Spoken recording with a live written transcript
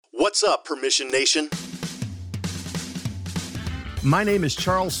What's up, Permission Nation? My name is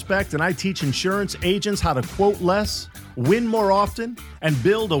Charles Specht, and I teach insurance agents how to quote less, win more often, and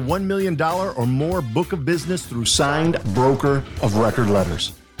build a $1 million or more book of business through signed broker of record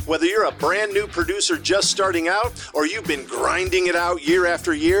letters. Whether you're a brand new producer just starting out or you've been grinding it out year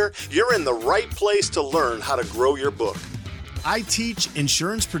after year, you're in the right place to learn how to grow your book. I teach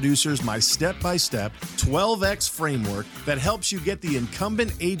insurance producers my step-by-step 12X framework that helps you get the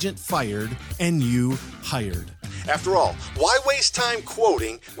incumbent agent fired and you hired. After all, why waste time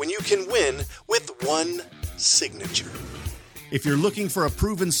quoting when you can win with one signature? If you're looking for a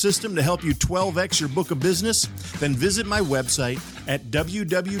proven system to help you 12X your book of business, then visit my website at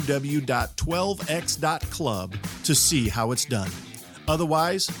www.12x.club to see how it's done.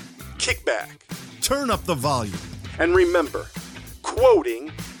 Otherwise, kick back, turn up the volume, and remember,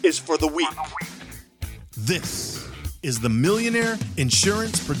 quoting is for the weak. This is the Millionaire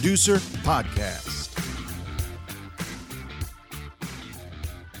Insurance Producer Podcast.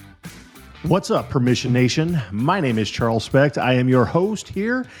 What's up, Permission Nation? My name is Charles Specht. I am your host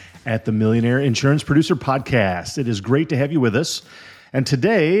here at the Millionaire Insurance Producer Podcast. It is great to have you with us. And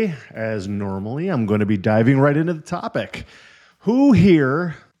today, as normally, I'm going to be diving right into the topic. Who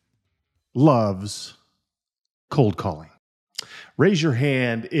here loves cold calling? Raise your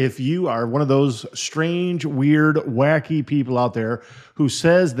hand if you are one of those strange, weird, wacky people out there who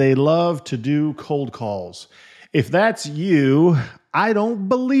says they love to do cold calls. If that's you, I don't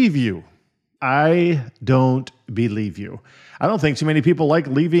believe you. I don't believe you. I don't think too many people like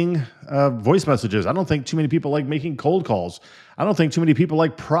leaving voice messages. I don't think too many people like making cold calls. I don't think too many people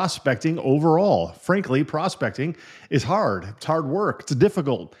like prospecting overall. Frankly, prospecting is hard. It's hard work. It's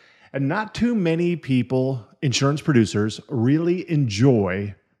difficult. And not too many people, insurance producers, really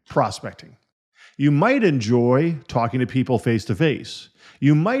enjoy prospecting. You might enjoy talking to people face to face.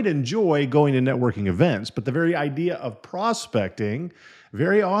 You might enjoy going to networking events, but the very idea of prospecting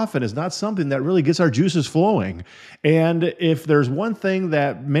very often is not something that really gets our juices flowing. And if there's one thing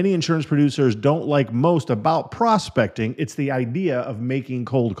that many insurance producers don't like most about prospecting, it's the idea of making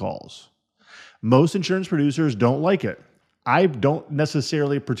cold calls. Most insurance producers don't like it. I don't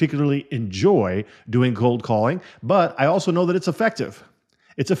necessarily particularly enjoy doing cold calling, but I also know that it's effective.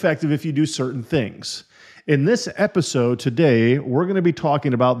 It's effective if you do certain things. In this episode today, we're going to be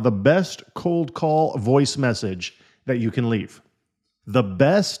talking about the best cold call voice message that you can leave. The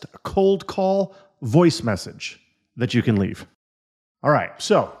best cold call voice message that you can leave. All right,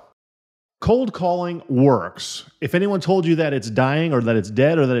 so cold calling works. If anyone told you that it's dying or that it's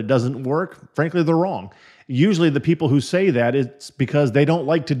dead or that it doesn't work, frankly, they're wrong. Usually the people who say that, it's because they don't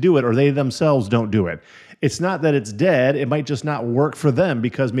like to do it or they themselves don't do it. It's not that it's dead. It might just not work for them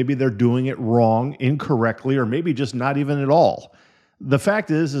because maybe they're doing it wrong, incorrectly, or maybe just not even at all. The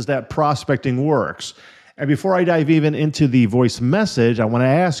fact is that prospecting works. And before I dive even into the voice message, I want to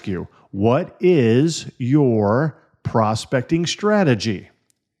ask you, what is your prospecting strategy?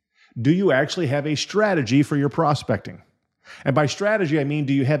 Do you actually have a strategy for your prospecting? And by strategy, I mean,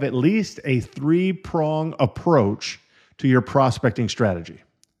 do you have at least a 3-prong approach to your prospecting strategy?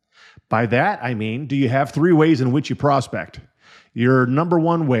 By that, I mean, do you have 3 ways in which you prospect? Your number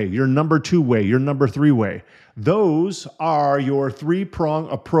 1 way, your number 2 way, your number 3 way. Those are your 3-prong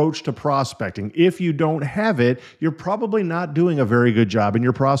approach to prospecting. If you don't have it, you're probably not doing a very good job in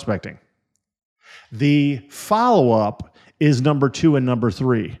your prospecting. The follow-up is number 2 and number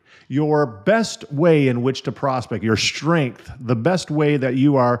 3. Your best way in which to prospect, your strength, the best way that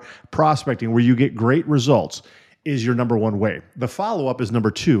you are prospecting where you get great results is your number 1 way. The follow-up is number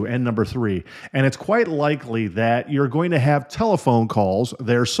 2 and number 3. And it's quite likely that you're going to have telephone calls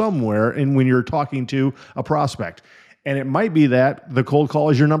there somewhere and when you're talking to a prospect. And it might be that the cold call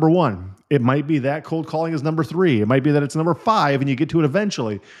is your number 1. It might be that cold calling is number 3. It might be that it's number 5 and you get to it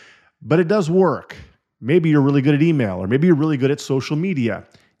eventually. But it does work. Maybe you're really good at email or maybe you're really good at social media.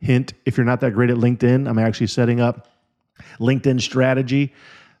 Hint, if you're not that great at LinkedIn, I'm actually setting up LinkedIn strategy,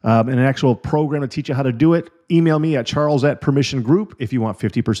 an actual program to teach you how to do it. Email me at charles@permission group if you want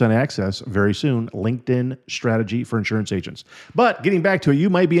 50% access very soon. LinkedIn strategy for insurance agents. But getting back to it,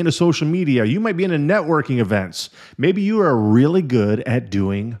 you might be into social media. You might be into networking events. Maybe you are really good at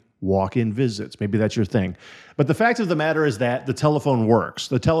doing walk-in visits. Maybe that's your thing. But the fact of the matter is that the telephone works.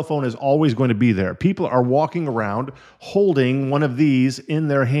 The telephone is always going to be there. People are walking around holding one of these in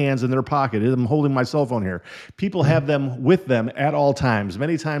their hands, in their pocket. I'm holding my cell phone here. People have them with them at all times.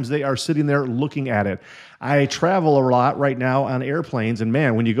 Many times they are sitting there looking at it. I travel a lot right now on airplanes, and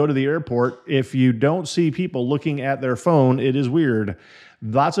man, when you go to the airport, if you don't see people looking at their phone, it is weird.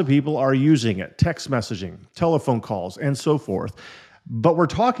 Lots of people are using it, text messaging, telephone calls, and so forth. But we're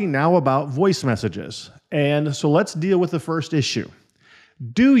talking now about voice messages. And so let's deal with the first issue.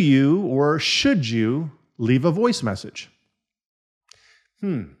 Do you or should you leave a voice message?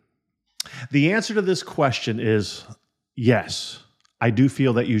 The answer to this question is yes, I do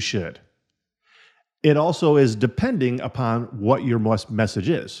feel that you should. It also is depending upon what your message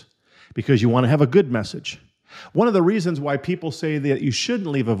is, because you want to have a good message. One of the reasons why people say that you shouldn't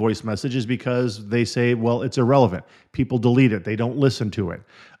leave a voice message is because they say, well, it's irrelevant. People delete it. They don't listen to it.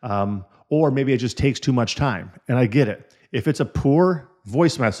 Or maybe it just takes too much time. And I get it. If it's a poor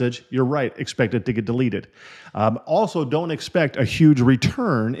voice message, you're right, expect it to get deleted. Also, don't expect a huge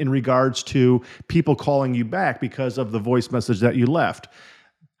return in regards to people calling you back because of the voice message that you left.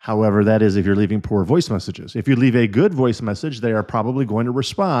 However, that is if you're leaving poor voice messages. If you leave a good voice message, they are probably going to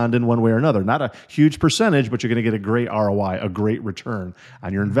respond in one way or another. Not a huge percentage, but you're going to get a great ROI, a great return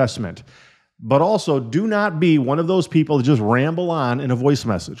on your investment. But also, do not be one of those people that just ramble on in a voice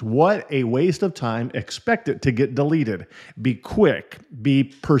message. What a waste of time. Expect it to get deleted. Be quick, be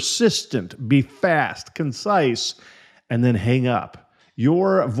persistent, be fast, concise, and then hang up.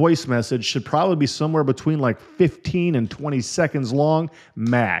 Your voice message should probably be somewhere between like 15 and 20 seconds long,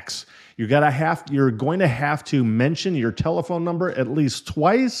 max. You're going to have to mention your telephone number at least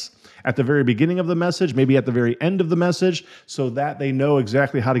twice at the very beginning of the message, maybe at the very end of the message, so that they know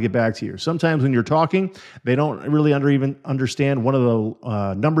exactly how to get back to you. Sometimes when you're talking, they don't really even understand one of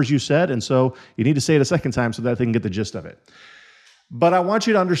the numbers you said, and so you need to say it a second time so that they can get the gist of it. But I want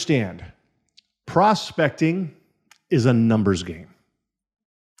you to understand, prospecting is a numbers game.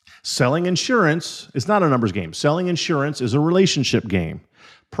 Selling insurance is not a numbers game. Selling insurance is a relationship game.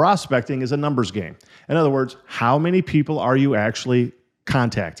 Prospecting is a numbers game. In other words, how many people are you actually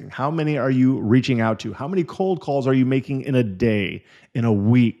contacting? How many are you reaching out to? How many cold calls are you making in a day, in a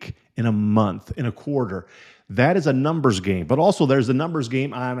week, in a month, in a quarter? That is a numbers game. But also there's the numbers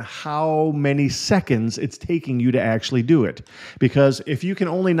game on how many seconds it's taking you to actually do it. Because if you can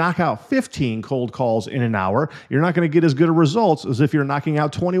only knock out 15 cold calls in an hour, you're not going to get as good of results as if you're knocking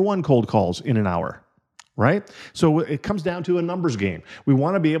out 21 cold calls in an hour. Right? So it comes down to a numbers game. We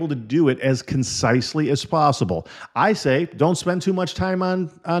want to be able to do it as concisely as possible. I say, don't spend too much time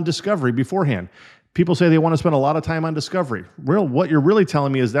on discovery beforehand. People say they want to spend a lot of time on discovery. What you're really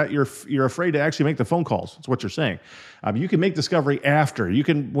telling me is that you're afraid to actually make the phone calls. That's what you're saying. You can make discovery after. You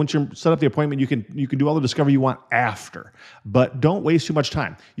can, once you set up the appointment, you can do all the discovery you want after. But don't waste too much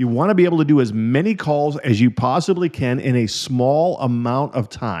time. You want to be able to do as many calls as you possibly can in a small amount of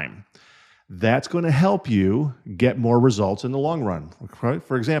time. That's going to help you get more results in the long run. Right?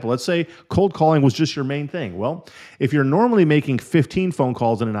 For example, let's say cold calling was just your main thing. Well, if you're normally making 15 phone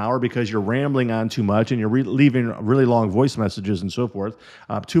calls in an hour because you're rambling on too much and you're leaving really long voice messages and so forth,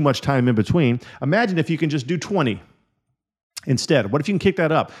 too much time in between, imagine if you can just do 20 instead. What if you can kick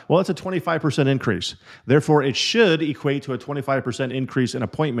that up? Well, that's a 25% increase. Therefore, it should equate to a 25% increase in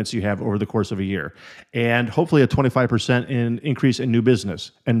appointments you have over the course of a year, and hopefully a 25% increase in new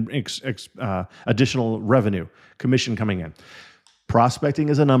business and additional revenue, commission coming in. Prospecting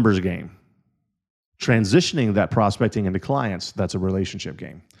is a numbers game. Transitioning that prospecting into clients, that's a relationship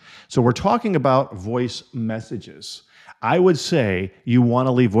game. So we're talking about voice messages. I would say you want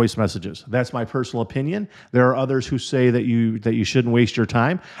to leave voice messages. That's my personal opinion. There are others who say that you shouldn't waste your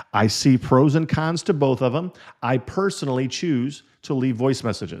time. I see pros and cons to both of them. I personally choose to leave voice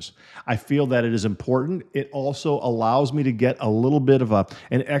messages. I feel that it is important. It also allows me to get a little bit of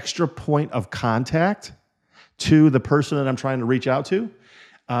an extra point of contact to the person that I'm trying to reach out to.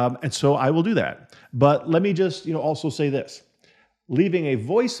 And so I will do that. But let me just also say this. Leaving a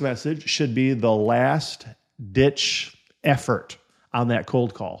voice message should be the last ditch effort on that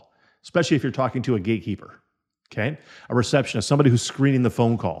cold call, especially if you're talking to a gatekeeper, okay? A receptionist, somebody who's screening the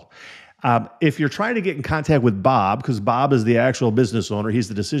phone call. If you're trying to get in contact with Bob, because Bob is the actual business owner, he's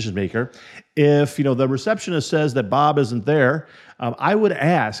the decision maker. If the receptionist says that Bob isn't there, I would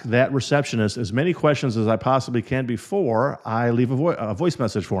ask that receptionist as many questions as I possibly can before I leave a voice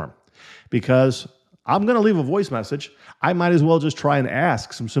message for him, because I'm going to leave a voice message. I might as well just try and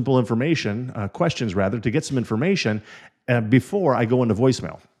ask some simple questions to get some information before I go into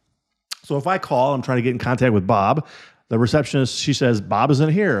voicemail. So if I call, I'm trying to get in contact with Bob, the receptionist, she says, Bob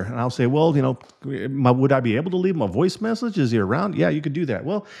isn't here. And I'll say, well, would I be able to leave him a voice message? Is he around? Yeah, you could do that.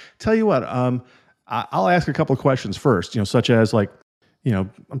 Well, tell you what, I'll ask a couple of questions first, such as I'm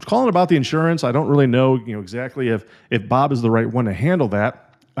calling about the insurance. I don't really know, exactly if Bob is the right one to handle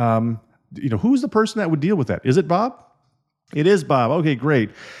that. Who's the person that would deal with that? Is it Bob? It is Bob. Okay,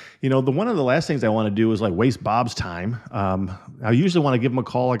 great. One of the last things I want to do is like waste Bob's time. I usually want to give him a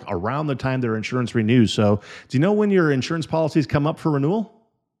call like around the time their insurance renews. So do you know when your insurance policies come up for renewal?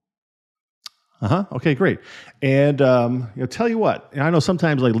 Okay, great. And tell you what, I know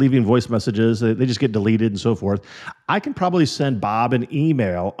sometimes like leaving voice messages, they just get deleted and so forth. I can probably send Bob an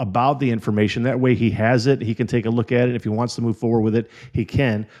email about the information. That way he has it. He can take a look at it. If he wants to move forward with it, he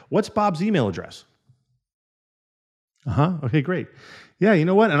can. What's Bob's email address? Okay, great. Yeah, you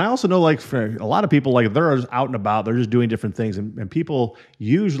know what? And I also know like for a lot of people, like they're out and about, they're just doing different things. And people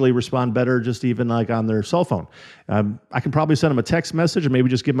usually respond better just even like on their cell phone. I can probably send them a text message or maybe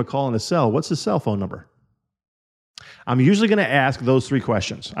just give them a call on the cell. What's his cell phone number? I'm usually going to ask those three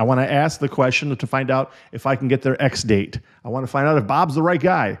questions. I want to ask the question to find out if I can get their X date. I want to find out if Bob's the right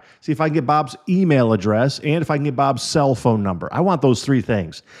guy. See if I can get Bob's email address and if I can get Bob's cell phone number. I want those three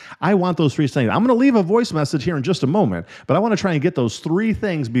things. I'm going to leave a voice message here in just a moment, but I want to try and get those three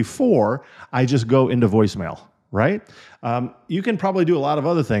things before I just go into voicemail. Right? You can probably do a lot of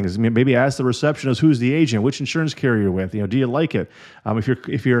other things. Maybe ask the receptionist, who's the agent, which insurance carrier you're with. Do you like it?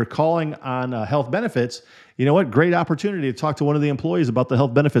 If you're calling on health benefits, you know what? Great opportunity to talk to one of the employees about the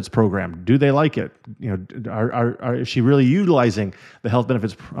health benefits program. Do they like it? Is she really utilizing the health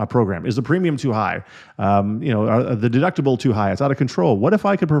benefits program? Is the premium too high? Are the deductible too high? It's out of control. What if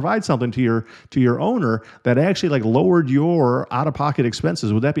I could provide something to your owner that actually like lowered your out-of-pocket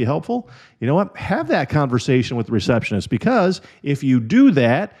expenses? Would that be helpful? You know what? Have that conversation with the receptionist, because if you do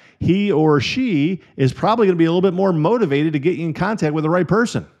that, he or she is probably going to be a little bit more motivated to get you in contact with the right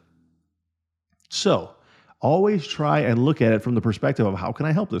person. So always try and look at it from the perspective of how can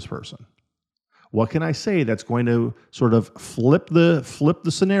I help this person? What can I say that's going to sort of flip the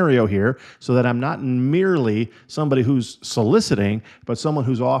scenario here so that I'm not merely somebody who's soliciting, but someone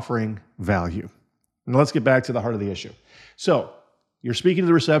who's offering value. And let's get back to the heart of the issue. So you're speaking to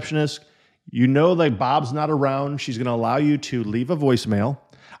the receptionist. You know that Bob's not around. She's going to allow you to leave a voicemail.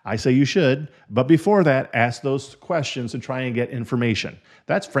 I say you should, but before that, ask those questions and try and get information.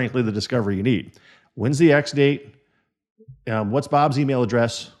 That's frankly the discovery you need. When's the X date? What's Bob's email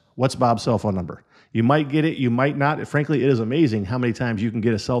address? What's Bob's cell phone number? You might get it, you might not. Frankly, it is amazing how many times you can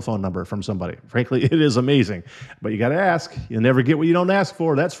get a cell phone number from somebody. Frankly, it is amazing. But you got to ask. You'll never get what you don't ask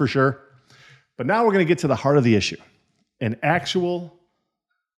for, that's for sure. But now we're going to get to the heart of the issue. An actual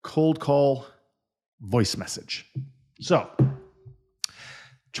cold call voice message. So,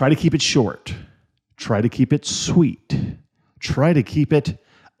 try to keep it short. Try to keep it sweet. Try to keep it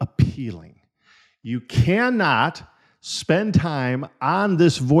appealing. You cannot spend time on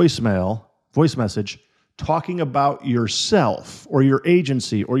this voice message talking about yourself or your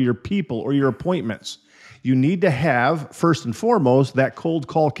agency or your people or your appointments. You need to have, first and foremost, that cold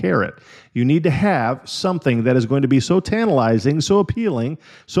call carrot. You need to have something that is going to be so tantalizing, so appealing,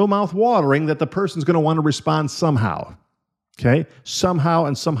 so mouth-watering that the person's going to want to respond somehow. Okay? Somehow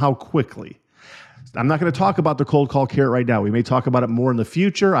and somehow quickly. I'm not going to talk about the cold call carrot right now. We may talk about it more in the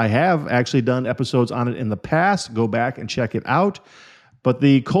future. I have actually done episodes on it in the past. Go back and check it out. But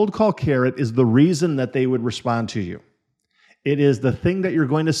the cold call carrot is the reason that they would respond to you. It is the thing that you're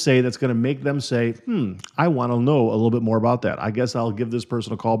going to say that's going to make them say, I want to know a little bit more about that. I guess I'll give this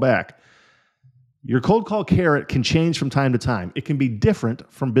person a call back. Your cold call carrot can change from time to time. It can be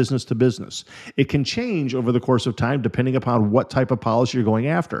different from business to business. It can change over the course of time depending upon what type of policy you're going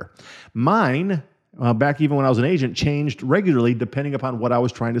after. Mine, back even when I was an agent, changed regularly depending upon what I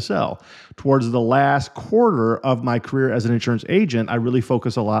was trying to sell. Towards the last quarter of my career as an insurance agent, I really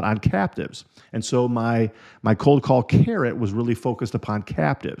focused a lot on captives. And so my cold call carrot was really focused upon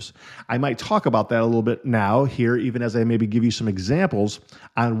captives. I might talk about that a little bit now here, even as I maybe give you some examples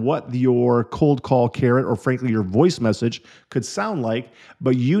on what your cold call carrot or frankly your voice message could sound like,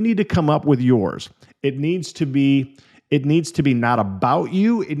 but you need to come up with yours. It needs to be not about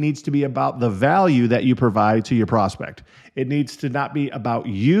you. It needs to be about the value that you provide to your prospect. It needs to not be about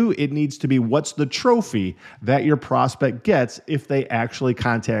you. It needs to be what's the trophy that your prospect gets if they actually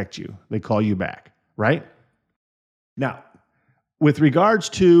contact you. They call you back, right? Now, with regards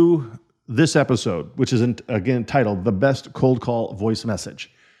to this episode, which is again titled The Best Cold Call Voice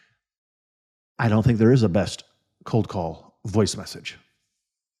Message, I don't think there is a best cold call voice message.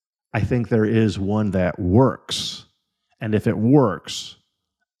 I think there is one that works. And if it works,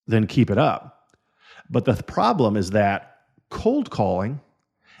 then keep it up. But the problem is that cold calling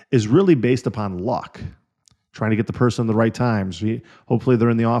is really based upon luck. Trying to get the person at the right times. Hopefully they're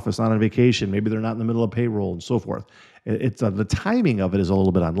in the office, not on vacation. Maybe they're not in the middle of payroll and so forth. It's the timing of it is a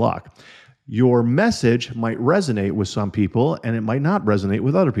little bit on luck. Your message might resonate with some people and it might not resonate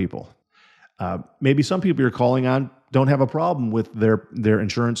with other people. Maybe some people you're calling on don't have a problem with their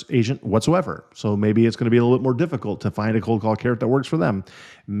insurance agent whatsoever. So maybe it's going to be a little bit more difficult to find a cold call carrot that works for them.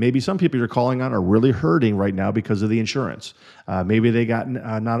 Maybe some people you're calling on are really hurting right now because of the insurance. Maybe they got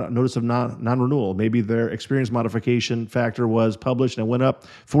notice of non-renewal. Maybe their experience modification factor was published and went up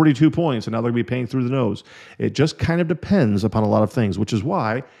 42 points, and now they're going to be paying through the nose. It just kind of depends upon a lot of things, which is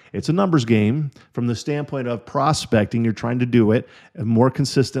why it's a numbers game from the standpoint of prospecting. You're trying to do it more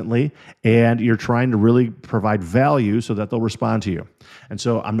consistently, and you're trying to really provide value so that they'll respond to you. And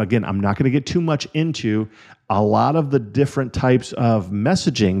so I'm not going to get too much into a lot of the different types of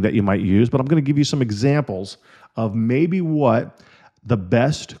messaging that you might use, but I'm going to give you some examples of maybe what the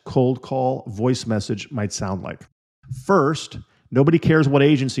best cold call voice message might sound like. First, nobody cares what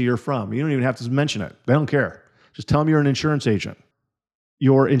agency you're from. You don't even have to mention it. They don't care. Just tell them you're an insurance agent.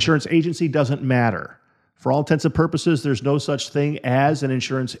 Your insurance agency doesn't matter. For all intents and purposes, there's no such thing as an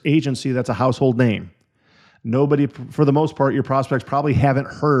insurance agency that's a household name. Nobody, for the most part, your prospects probably haven't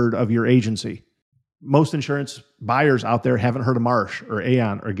heard of your agency. Most insurance buyers out there haven't heard of Marsh or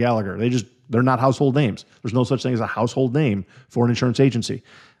Aon or Gallagher. They're not household names. There's no such thing as a household name for an insurance agency.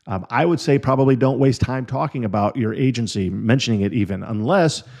 I would say probably don't waste time talking about your agency, mentioning it even,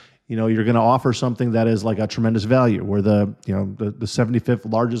 unless you're going to offer something that is like a tremendous value. We're the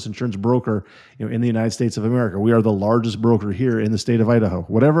 75th largest insurance broker in the United States of America. We are the largest broker here in the state of Idaho.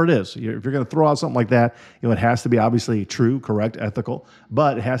 Whatever it is, if you're going to throw out something like that, it has to be obviously true, correct, ethical,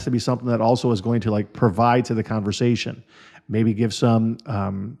 but it has to be something that also is going to provide to the conversation. Maybe give some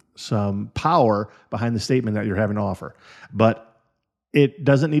power behind the statement that you're having to offer. But it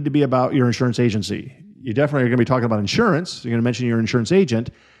doesn't need to be about your insurance agency. You definitely are going to be talking about insurance. You're going to mention your insurance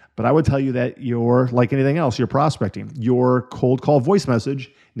agent. But I would tell you that you're, like anything else, you're prospecting. Your cold call voice message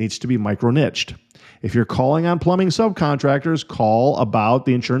needs to be micro-niched. If you're calling on plumbing subcontractors, call about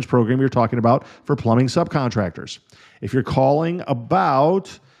the insurance program you're talking about for plumbing subcontractors. If you're calling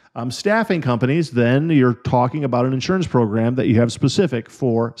about staffing companies, then you're talking about an insurance program that you have specific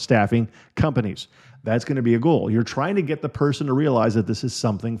for staffing companies. That's going to be a goal. You're trying to get the person to realize that this is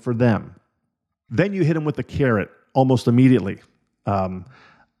something for them. Then you hit them with the carrot almost immediately.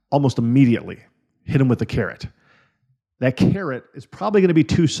 Hit them with the carrot. That carrot is probably going to be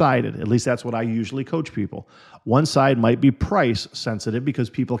two-sided. At least that's what I usually coach people. One side might be price sensitive because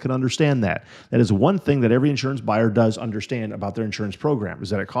people can understand that. That is one thing that every insurance buyer does understand about their insurance program,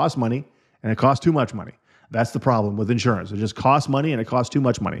 is that it costs money and it costs too much money. That's the problem with insurance. It just costs money and it costs too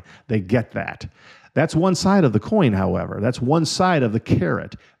much money. They get that. That's one side of the coin, however. That's one side of the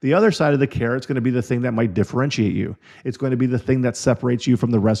carrot. The other side of the carrot is going to be the thing that might differentiate you. It's going to be the thing that separates you from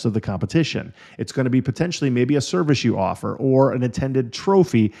the rest of the competition. It's going to be potentially maybe a service you offer or an attended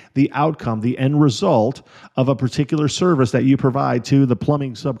trophy, the outcome, the end result of a particular service that you provide to the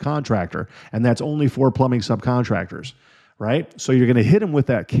plumbing subcontractor. And that's only for plumbing subcontractors, right? So you're going to hit them with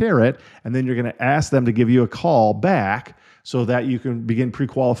that carrot, and then you're going to ask them to give you a call back so that you can begin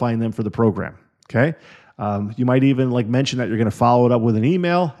pre-qualifying them for the program. Okay. You might even mention that you're going to follow it up with an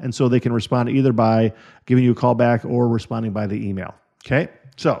email, and so they can respond either by giving you a call back or responding by the email. Okay.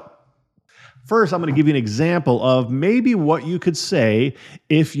 So first, I'm going to give you an example of maybe what you could say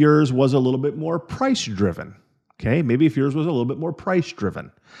if yours was a little bit more price driven. Okay. Maybe if yours was a little bit more price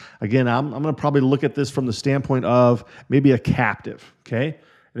driven. Again, I'm going to probably look at this from the standpoint of maybe a captive. Okay.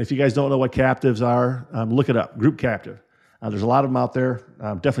 And if you guys don't know what captives are, look it up. Group captive. There's a lot of them out there.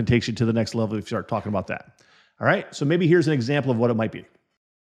 Definitely takes you to the next level if you start talking about that. All right, so maybe here's an example of what it might be.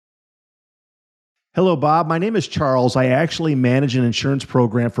 Hello, Bob. My name is Charles. I actually manage an insurance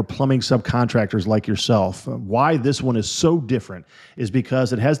program for plumbing subcontractors like yourself. Why this one is so different is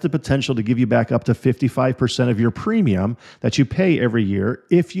because it has the potential to give you back up to 55% of your premium that you pay every year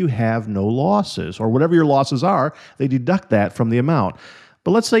if you have no losses, or whatever your losses are, they deduct that from the amount.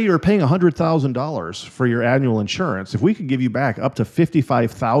 But let's say you're paying $100,000 for your annual insurance. If we could give you back up to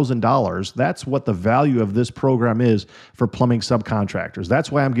 $55,000, that's what the value of this program is for plumbing subcontractors.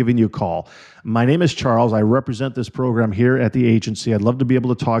 That's why I'm giving you a call. My name is Charles. I represent this program here at the agency. I'd love to be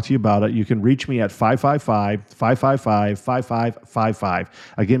able to talk to you about it. You can reach me at 555-555-5555.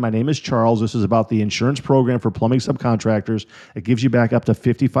 Again, my name is Charles. This is about the insurance program for plumbing subcontractors. It gives you back up to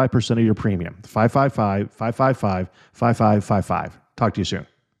 55% of your premium. 555-555-5555. Talk to you soon.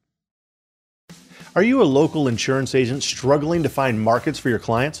 Are you a local insurance agent struggling to find markets for your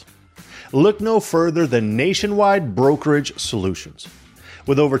clients? Look no further than Nationwide Brokerage Solutions.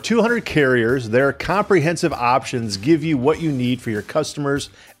 With over 200 carriers, their comprehensive options give you what you need for your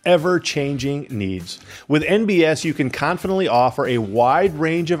customers' ever-changing needs. With NBS, you can confidently offer a wide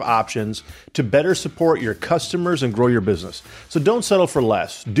range of options to better support your customers and grow your business. So don't settle for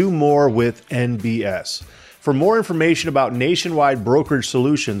less. Do more with NBS. For more information about nationwide brokerage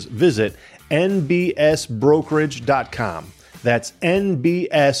solutions, visit nbsbrokerage.com. That's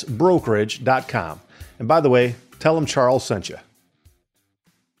nbsbrokerage.com. And by the way, tell them Charles sent you.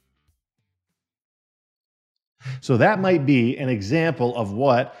 So that might be an example of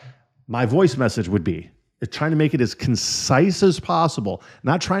what my voice message would be. It's trying to make it as concise as possible,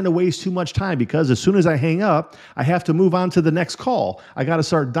 not trying to waste too much time, because as soon as I hang up, I have to move on to the next call. I got to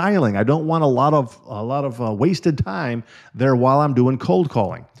start dialing. I don't want a lot of wasted time there while I'm doing cold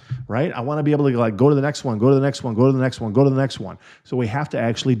calling, right? I want to be able to go to the next one, go to the next one, go to the next one, go to the next one. So we have to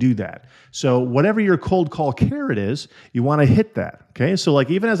actually do that. So whatever your cold call carrot is, you want to hit that. Okay. So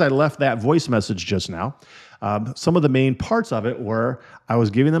even as I left that voice message just now, some of the main parts of it were I was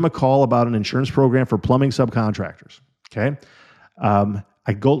giving them a call about an insurance program for plumbing subcontractors. Okay.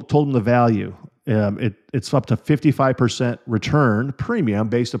 Told them the value. It's up to 55% return premium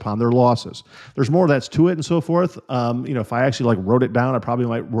based upon their losses. There's more that's to it and so forth. If I actually wrote it down, I probably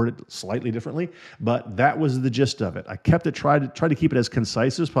might word it slightly differently, but that was the gist of it. I kept it, tried to keep it as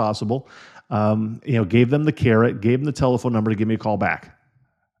concise as possible. Gave them the carrot, gave them the telephone number to give me a call back.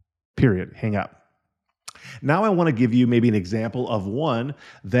 Period. Hang up. Now I want to give you maybe an example of one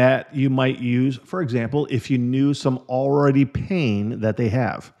that you might use, for example, if you knew some already pain that they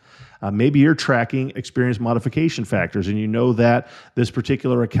have. Maybe you're tracking experience modification factors and you know that this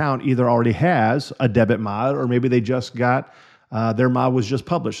particular account either already has a debit mod or maybe they just got, their mod was just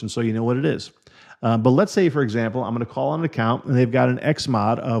published and so you know what it is. But let's say, for example, I'm going to call on an account and they've got an X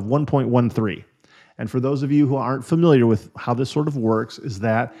mod of 1.13. And for those of you who aren't familiar with how this sort of works, is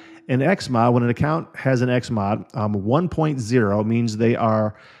that an X mod, when an account has an X mod, 1.0 means they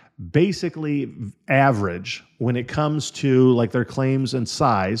are basically average when it comes to their claims and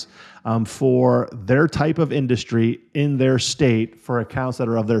size for their type of industry in their state for accounts that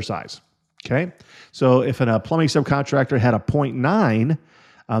are of their size. Okay, so if a plumbing subcontractor had a 0.9,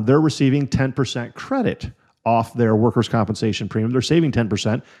 they're receiving 10% credit off their workers' compensation premium. They're saving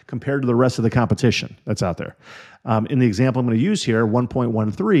 10% compared to the rest of the competition that's out there. In the example I'm going to use here,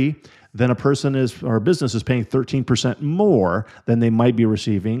 1.13, then a person or a business is paying 13% more than they might be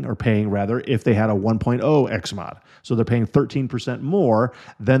receiving or paying rather if they had a 1.0 X mod. So they're paying 13% more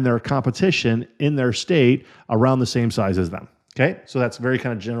than their competition in their state around the same size as them. Okay, so that's very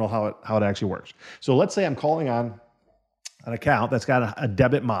kind of general how it actually works. So let's say I'm calling on an account that's got a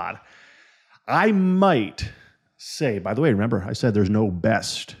debit mod. I might say, by the way, remember I said there's no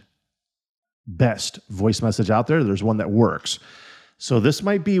best voice message out there. There's one that works. So this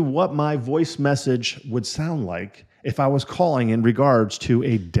might be what my voice message would sound like if I was calling in regards to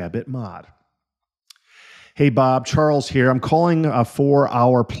a debit mod. Hey, Bob, Charles here. I'm calling for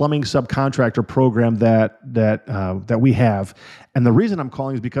our plumbing subcontractor program that we have. And the reason I'm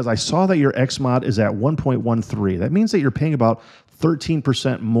calling is because I saw that your X mod is at 1.13. That means that you're paying about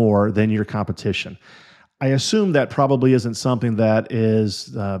 13% more than your competition. I assume that probably isn't something that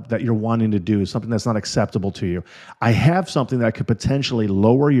is that you're wanting to do, something that's not acceptable to you. I have something that could potentially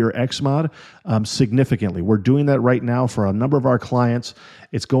lower your X mod significantly. We're doing that right now for a number of our clients.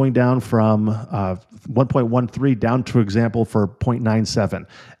 It's going down from 1.13 down to example for 0.97,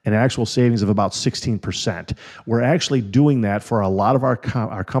 an actual savings of about 16%. We're actually doing that for a lot of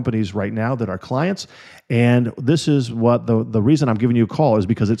our companies right now that are clients. And this is what the reason I'm giving you a call is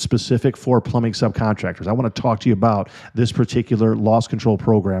because it's specific for plumbing subcontractors. I want to talk to you about this particular loss control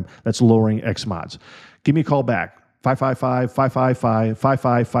program that's lowering X mods. Give me a call back.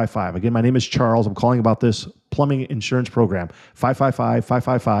 555-555-5555. Again, my name is Charles. I'm calling about this plumbing insurance program.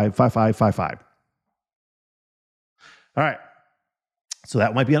 555-555-5555. All right. So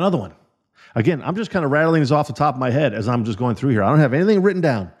that might be another one. Again, I'm just kind of rattling this off the top of my head as I'm just going through here. I don't have anything written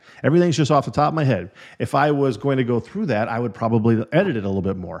down. Everything's just off the top of my head. If I was going to go through that, I would probably edit it a little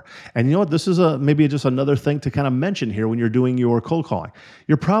bit more. And you know what? This is maybe just another thing to kind of mention here when you're doing your cold calling.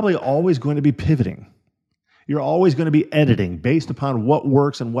 You're probably always going to be pivoting. You're always going to be editing based upon what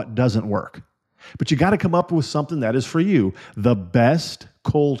works and what doesn't work. But you got to come up with something that is for you, the best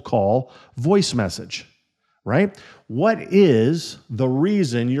cold call voice message, right? What is the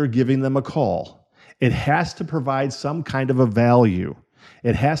reason you're giving them a call? It has to provide some kind of a value.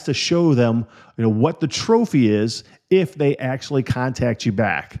 It has to show them, what the trophy is if they actually contact you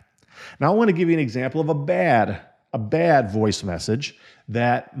back. Now, I want to give you an example of a bad voice message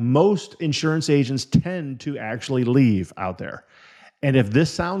that most insurance agents tend to actually leave out there. And if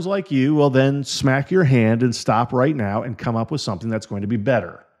this sounds like you, well, then smack your hand and stop right now and come up with something that's going to be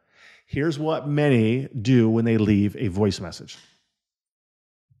better. Here's what many do when they leave a voice message.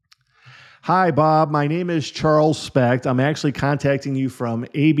 Hi, Bob. My name is Charles Specht. I'm actually contacting you from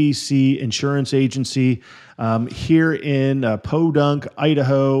ABC Insurance Agency. here in Podunk,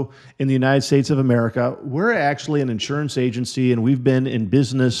 Idaho, in the United States of America. We're actually an insurance agency, and we've been in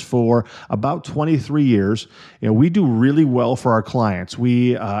business for about 23 years. We do really well for our clients.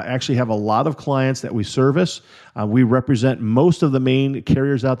 We actually have a lot of clients that we service. We represent most of the main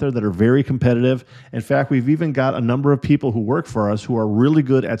carriers out there that are very competitive. In fact, we've even got a number of people who work for us who are really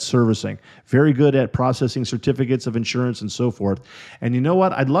good at servicing, very good at processing certificates of insurance and so forth. And you know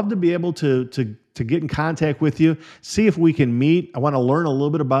what? I'd love to be able to get in contact with you, see if we can meet. I want to learn a little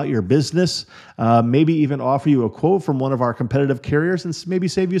bit about your business, maybe even offer you a quote from one of our competitive carriers and maybe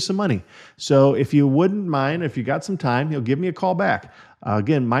save you some money. So if you wouldn't mind, if you got some time, give me a call back.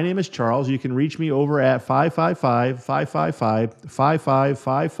 Again, my name is Charles. You can reach me over at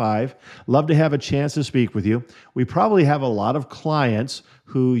 555-555-5555. Love to have a chance to speak with you. We probably have a lot of clients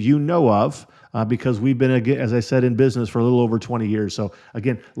who you know of because we've been, as I said, in business for a little over 20 years. So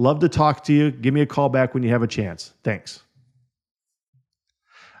again, love to talk to you. Give me a call back when you have a chance. Thanks.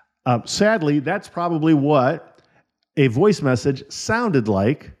 Sadly, that's probably what a voice message sounded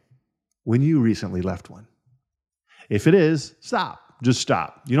like when you recently left one. If it is, stop. Just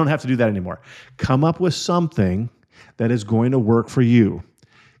stop. You don't have to do that anymore. Come up with something that is going to work for you.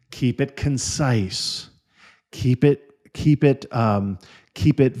 Keep it concise. Keep it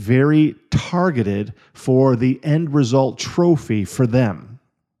very targeted for the end result trophy for them.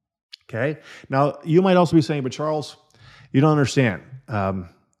 Okay? Now, you might also be saying, but Charles, you don't understand. I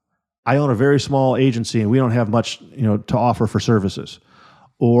own a very small agency and we don't have much, to offer for services.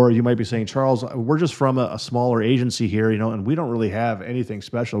 Or you might be saying, Charles, we're just from a smaller agency here, and we don't really have anything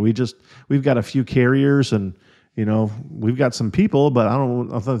special. We've got a few carriers and, we've got some people, but I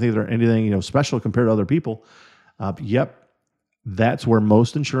don't think they're anything, special compared to other people. Yep. That's where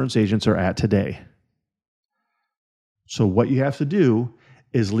most insurance agents are at today. So what you have to do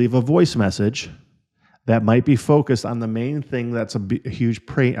is leave a voice message that might be focused on the main thing that's a huge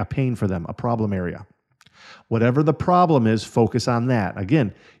pain for them, a problem area. Whatever the problem is, focus on that.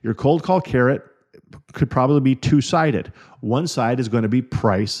 Again, your cold call carrot could probably be two-sided. One side is going to be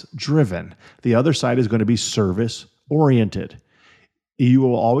price-driven. The other side is going to be service-oriented. You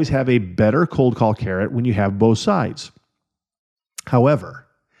will always have a better cold call carrot when you have both sides. However,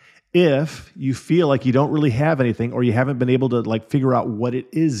 if you feel like you don't really have anything or you haven't been able to figure out what it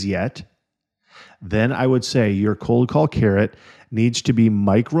is yet, then I would say your cold call carrot needs to be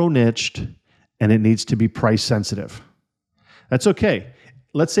micro-niched and it needs to be price sensitive. That's okay.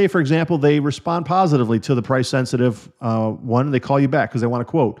 Let's say, for example, they respond positively to the price sensitive one. They call you back because they want a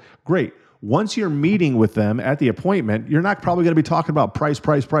quote. Great. Once you're meeting with them at the appointment, you're not probably going to be talking about price.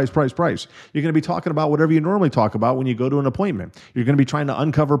 You're going to be talking about whatever you normally talk about when you go to an appointment. You're going to be trying to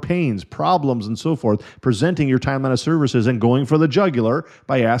uncover pains, problems, and so forth, presenting your timeline of services and going for the jugular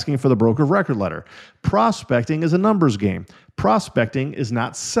by asking for the broker of record letter. Prospecting is a numbers game. Prospecting is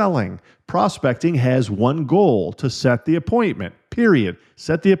not selling. Prospecting has one goal: to set the appointment, period.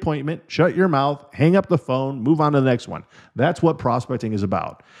 Set the appointment, shut your mouth, hang up the phone, move on to the next one. That's what prospecting is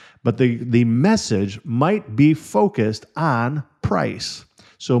about. But the message might be focused on price.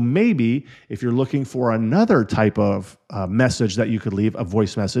 So maybe if you're looking for another type of message that you could leave, a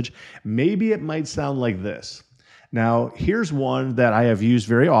voice message, maybe it might sound like this. Now, here's one that I have used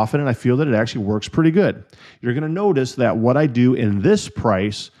very often, and I feel that it actually works pretty good. You're going to notice that what I do in this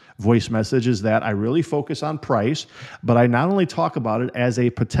price voice message is that I really focus on price, but I not only talk about it as a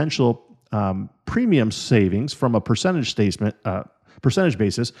potential premium savings from a percentage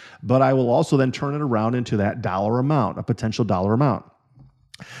basis, but I will also then turn it around into that dollar amount, a potential dollar amount.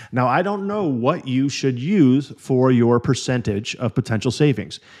 Now, I don't know what you should use for your percentage of potential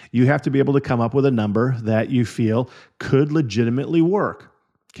savings. You have to be able to come up with a number that you feel could legitimately work,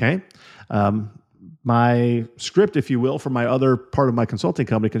 okay? My script, if you will, for my other part of my consulting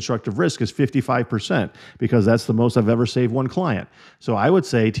company, Constructive Risk, is 55% because that's the most I've ever saved one client. So I would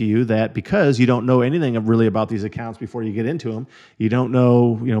say to you that because you don't know anything really about these accounts before you get into them, you don't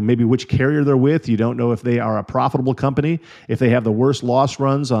know, maybe which carrier they're with, you don't know if they are a profitable company, if they have the worst loss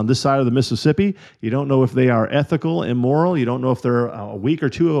runs on this side of the Mississippi, you don't know if they are ethical, immoral, you don't know if they're a week or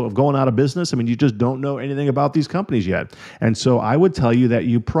two of going out of business. You just don't know anything about these companies yet. And so I would tell you that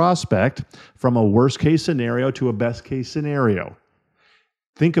you prospect from a worst case scenario to a best case scenario.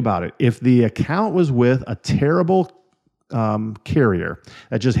 Think about it. If the account was with a terrible carrier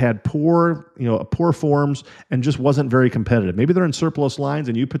that just had poor forms and just wasn't very competitive, maybe they're in surplus lines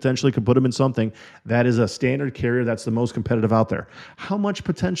and you potentially could put them in something that is a standard carrier that's the most competitive out there. How much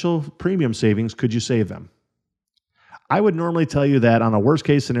potential premium savings could you save them? I would normally tell you that on a worst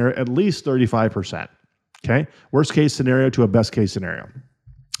case scenario, at least 35%. Okay? Worst case scenario to a best case scenario.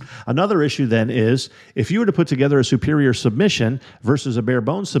 Another issue then is if you were to put together a superior submission versus a bare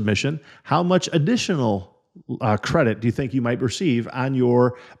bones submission, how much additional credit do you think you might receive on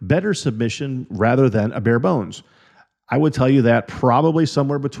your better submission rather than a bare bones? I would tell you that probably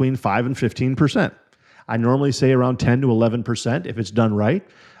somewhere between 5 and 15%. I normally say around 10 to 11% if it's done right.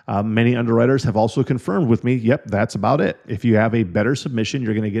 Many underwriters have also confirmed with me, yep, that's about it. If you have a better submission,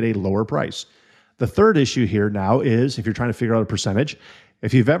 you're going to get a lower price. The third issue here now is if you're trying to figure out a percentage,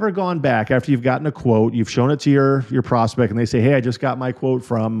 if you've ever gone back after you've gotten a quote, you've shown it to your prospect and they say, hey, I just got my quote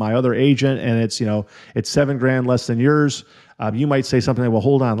from my other agent and it's $7,000 less than yours. You might say something like, well,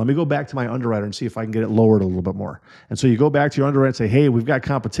 hold on, let me go back to my underwriter and see if I can get it lowered a little bit more. And so you go back to your underwriter and say, hey, we've got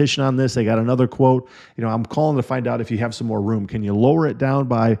competition on this. They got another quote. I'm calling to find out if you have some more room. Can you lower it down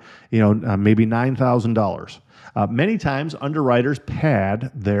by, maybe $9,000? Many times underwriters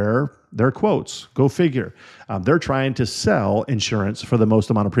pad their quotes. Go figure. They're trying to sell insurance for the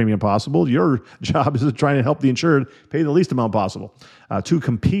most amount of premium possible. Your job is to try to help the insured pay the least amount possible to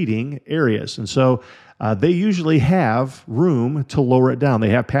competing areas. And so they usually have room to lower it down. They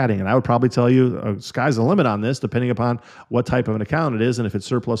have padding. And I would probably tell you sky's the limit on this, depending upon what type of an account it is and if it's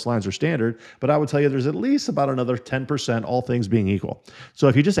surplus lines or standard. But I would tell you there's at least about another 10%, all things being equal. So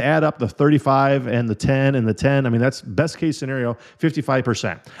if you just add up the 35 and the 10 and the 10, that's best case scenario,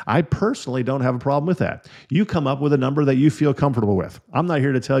 55%. I personally don't have a problem with that. You come up with a number that you feel comfortable with. I'm not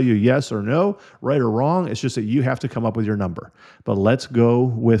here to tell you yes or no, right or wrong. It's just that you have to come up with your number. But let's go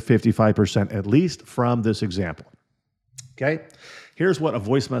with 55% at least from this example. Okay, here's what a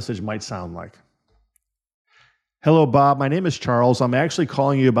voice message might sound like. Hello, Bob. My name is Charles. I'm actually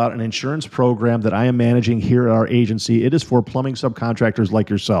calling you about an insurance program that I am managing here at our agency. It is for plumbing subcontractors like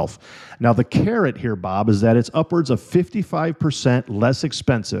yourself. Now, the carrot here, Bob, is that it's upwards of 55% less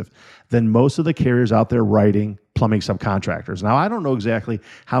expensive than most of the carriers out there writing plumbing subcontractors. Now, I don't know exactly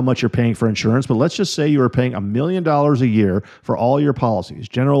how much you're paying for insurance, but let's just say you are paying $1 million a year for all your policies,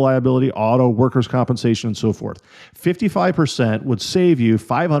 general liability, auto, workers' compensation, and so forth. 55% would save you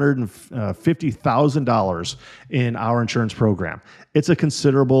 $550,000 in our insurance program. It's a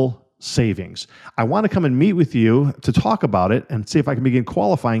considerable savings. I want to come and meet with you to talk about it and see if I can begin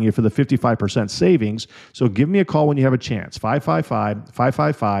qualifying you for the 55% savings. So give me a call when you have a chance.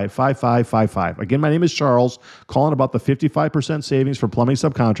 555-555-5555. Again, my name is Charles, calling about the 55% savings for plumbing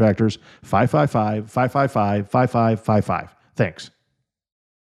subcontractors. 555-555-5555. Thanks.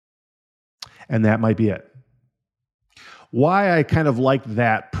 And that might be it. Why I kind of like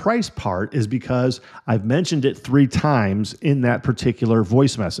that price part is because I've mentioned it 3 times in that particular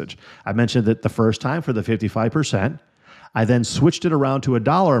voice message. I mentioned it the first time for the 55%. I then switched it around to a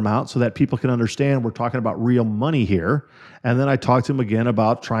dollar amount so that people can understand we're talking about real money here. And then I talked to them again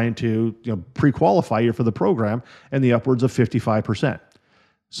about trying to pre-qualify you for the program in the upwards of 55%.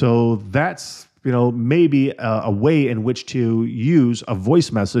 So that's maybe a way in which to use a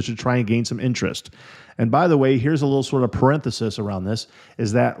voice message to try and gain some interest. And by the way, here's a little sort of parenthesis around this,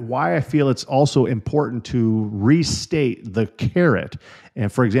 is that why I feel it's also important to restate the carrot.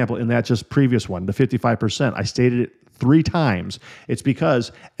 And for example, in that just previous one, the 55%, I stated it 3 times. It's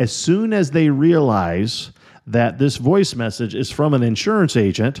because as soon as they realize that this voice message is from an insurance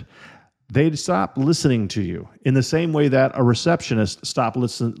agent, they'd stop listening to you in the same way that a receptionist stopped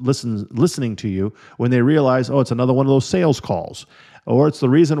listening to you when they realize, oh, it's another one of those sales calls. Or it's the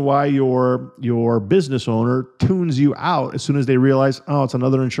reason why your business owner tunes you out as soon as they realize, oh, it's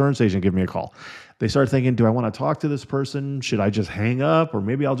another insurance agent giving me a call. They start thinking, do I want to talk to this person? Should I just hang up? Or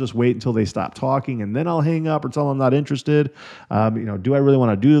maybe I'll just wait until they stop talking and then I'll hang up or tell them I'm not interested. Do I really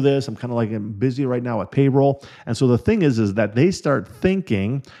want to do this? I'm kind of I'm busy right now with payroll. And so the thing is that they start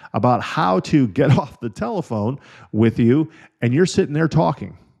thinking about how to get off the telephone with you and you're sitting there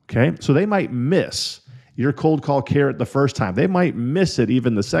talking. Okay. So they might miss your cold call carrot the first time. They might miss it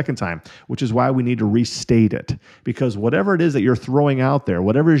even the second time, which is why we need to restate it. Because whatever it is that you're throwing out there,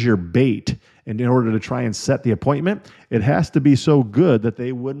 whatever is your bait, and in order to try and set the appointment, it has to be so good that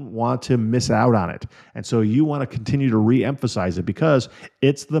they wouldn't want to miss out on it. And so you want to continue to re-emphasize it because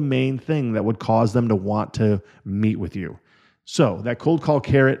it's the main thing that would cause them to want to meet with you. So that cold call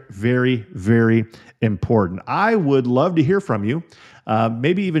carrot, very, very important. I would love to hear from you.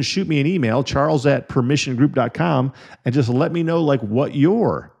 Maybe even shoot me an email, charles@permissiongroup.com, and just let me know what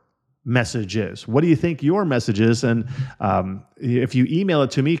your message is. What do you think your message is? And if you email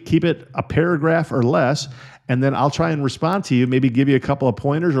it to me, keep it a paragraph or less, and then I'll try and respond to you, maybe give you a couple of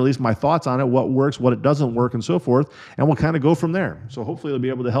pointers or at least my thoughts on it, what works, what it doesn't work, and so forth, and we'll kind of go from there. So hopefully it'll be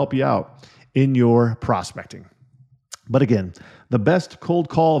able to help you out in your prospecting. But again, the best cold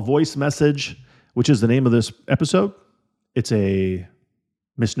call voice message, which is the name of this episode, it's a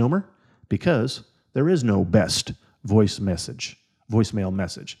Misnomer? Because there is no best voicemail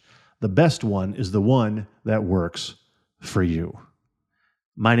message. The best one is the one that works for you.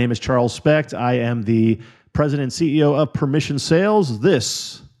 My name is Charles Specht. I am the president and CEO of Permission Sales.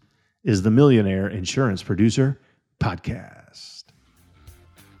 This is the Millionaire Insurance Producer Podcast.